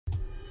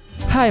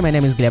Hi, my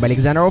name is Gleb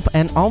Alexandrov,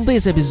 and on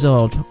this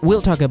episode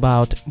we'll talk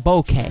about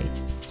Bokeh.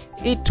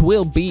 It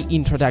will be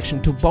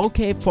introduction to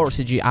Bokeh for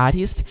CG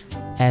artists,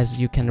 as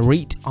you can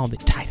read on the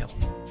title.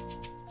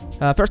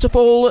 First of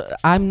all,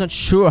 I'm not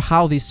sure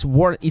how this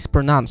word is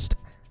pronounced.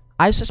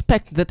 I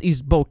suspect that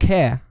is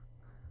Bokeh,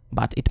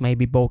 but it may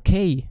be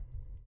Bokeh.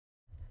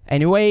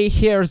 Anyway,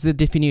 here's the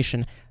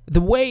definition: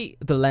 the way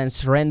the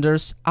lens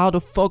renders out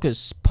of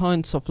focus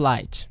points of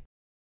light.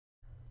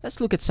 Let's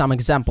look at some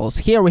examples.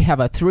 Here we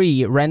have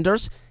three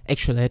renders,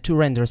 actually two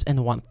renders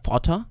and one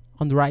photo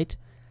on the right.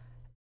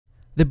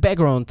 The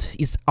background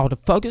is out of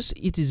focus,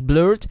 it is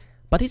blurred,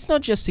 but it's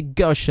not just a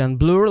Gaussian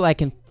blur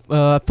like in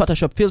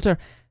Photoshop filter.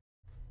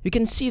 You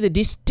can see the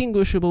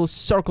distinguishable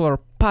circular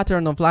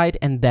pattern of light,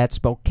 and that's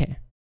bokeh.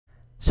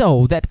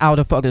 So that out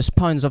of focus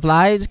points of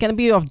light can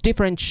be of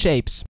different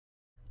shapes.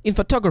 In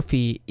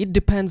photography, it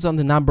depends on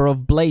the number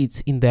of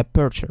blades in the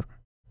aperture.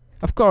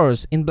 Of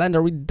course, in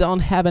Blender we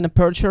don't have an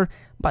aperture,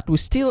 but we're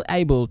still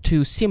able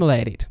to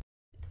simulate it.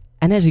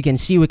 And as you can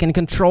see, we can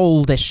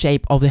control the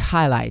shape of the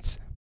highlights.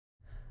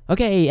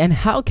 Okay, and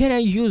how can I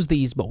use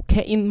these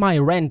bokeh in my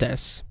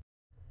renders?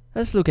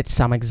 Let's look at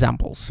some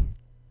examples.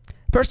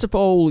 First of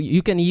all,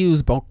 you can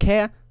use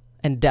bokeh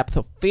and depth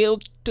of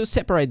field to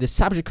separate the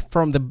subject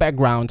from the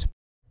background.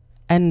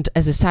 And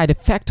as a side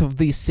effect of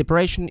this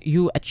separation,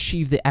 you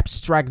achieve the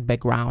abstract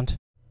background.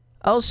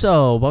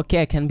 Also,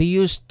 bokeh can be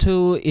used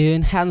to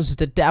enhance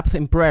the depth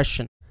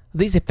impression.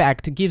 This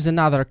effect gives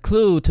another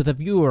clue to the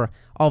viewer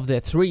of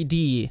the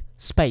 3D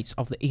space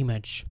of the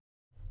image.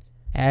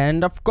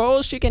 And of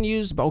course, you can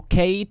use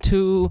bokeh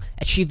to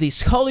achieve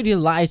this holiday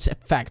lights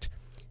effect.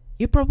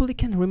 You probably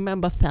can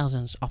remember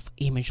thousands of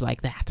images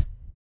like that.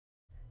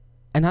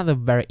 Another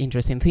very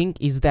interesting thing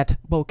is that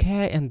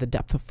bokeh and the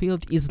depth of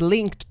field is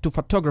linked to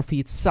photography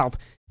itself.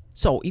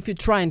 So if you're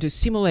trying to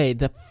simulate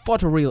the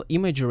photoreal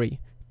imagery,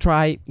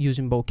 try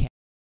using bokeh.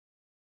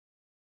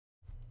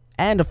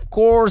 And of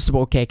course,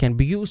 bokeh can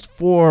be used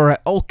for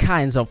all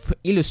kinds of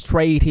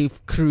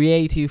illustrative,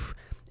 creative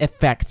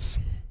effects,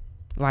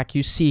 like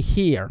you see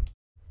here.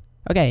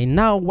 Okay,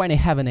 now when you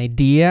have an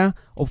idea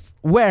of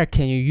where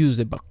can you use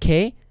a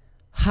bokeh,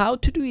 how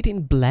to do it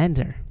in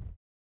Blender,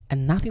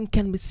 and nothing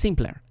can be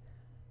simpler.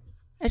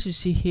 As you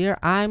see here,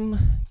 I'm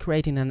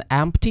creating an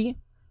empty,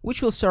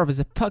 which will serve as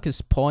a focus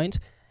point,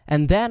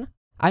 and then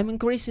I'm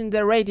increasing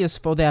the radius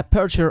for the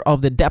aperture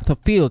of the depth of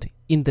field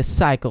in the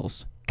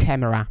cycles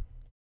camera.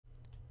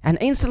 And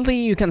instantly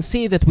you can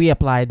see that we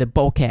apply the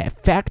bokeh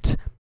effect.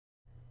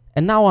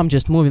 And now I'm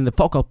just moving the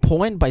focal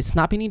point by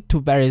snapping it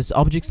to various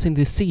objects in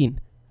the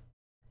scene.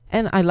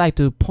 And I'd like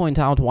to point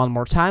out one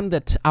more time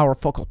that our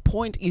focal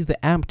point is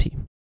the empty.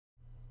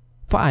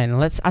 Fine,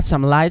 let's add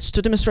some lights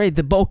to demonstrate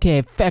the bokeh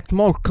effect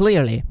more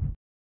clearly.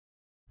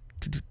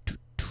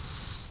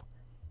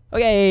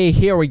 Okay,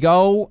 here we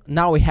go.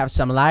 Now we have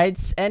some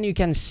lights, and you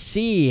can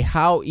see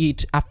how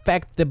it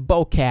affects the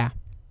bokeh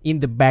in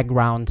the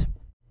background.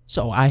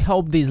 So I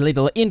hope this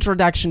little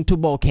introduction to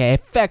bokeh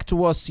effect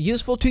was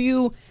useful to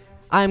you.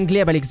 I'm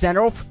Gleb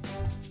Alexandrov,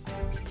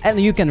 and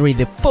you can read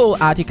the full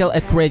article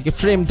at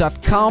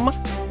creativefreedom.com.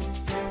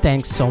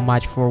 Thanks so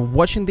much for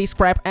watching this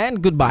crap,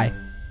 and goodbye.